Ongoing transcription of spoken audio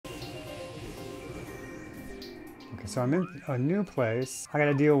so I'm in a new place. I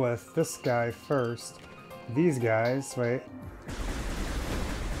gotta deal with this guy first. These guys, wait.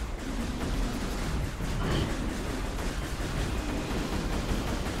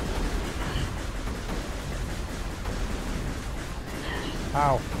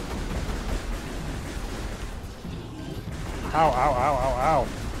 Ow. Ow, ow, ow, ow, ow.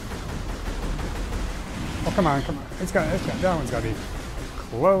 Oh, come on, come on. That one's gotta be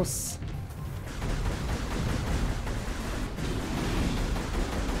close.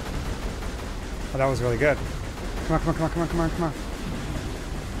 Oh, that was really good. Come on, come on, come on, come on, come on, come on.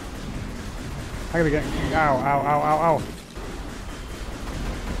 I gotta get. Ow, ow, ow, ow, ow.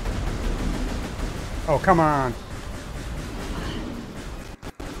 Oh, come on.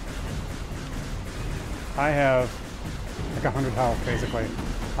 I have like 100 health, basically.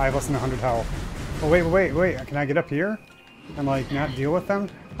 I have less than 100 health. Oh, wait, wait, wait. Can I get up here and, like, not deal with them?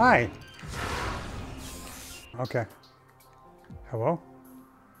 Hi. Okay. Hello?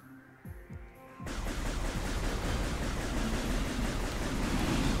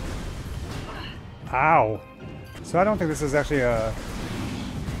 Ow. So I don't think this is actually a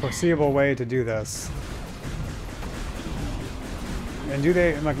foreseeable way to do this. And do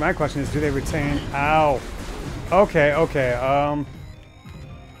they, like, my question is, do they retain? Ow. Okay, okay.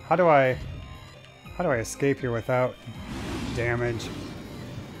 How do I escape here without damage?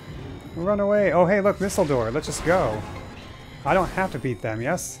 Run away. Oh, hey, look, missile door. Let's just go. I don't have to beat them,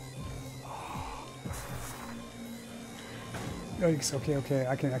 yes? Yikes. Okay, okay.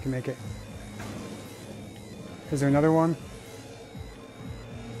 I can make it. Is there another one?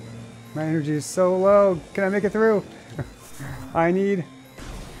 My energy is so low. Can I make it through? I need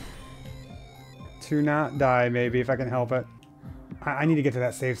to not die, maybe, if I can help it. I need to get to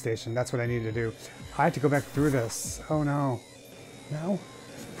that save station. That's what I need to do. I have to go back through this. Oh, no. No?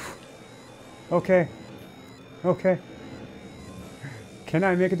 Okay. Okay. Can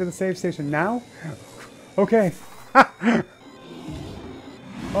I make it to the save station now? Okay.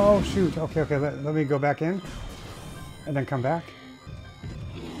 Oh, shoot. Okay, okay. Let me go back in. And then come back.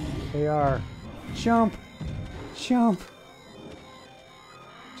 They are. Jump! Jump!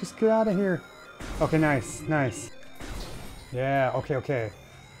 Just get out of here. Okay, nice, nice. Yeah, okay, okay.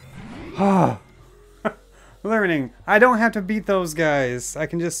 Ah, learning. I don't have to beat those guys. I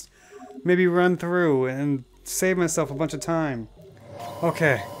can just maybe run through and save myself a bunch of time.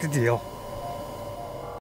 Okay, good deal.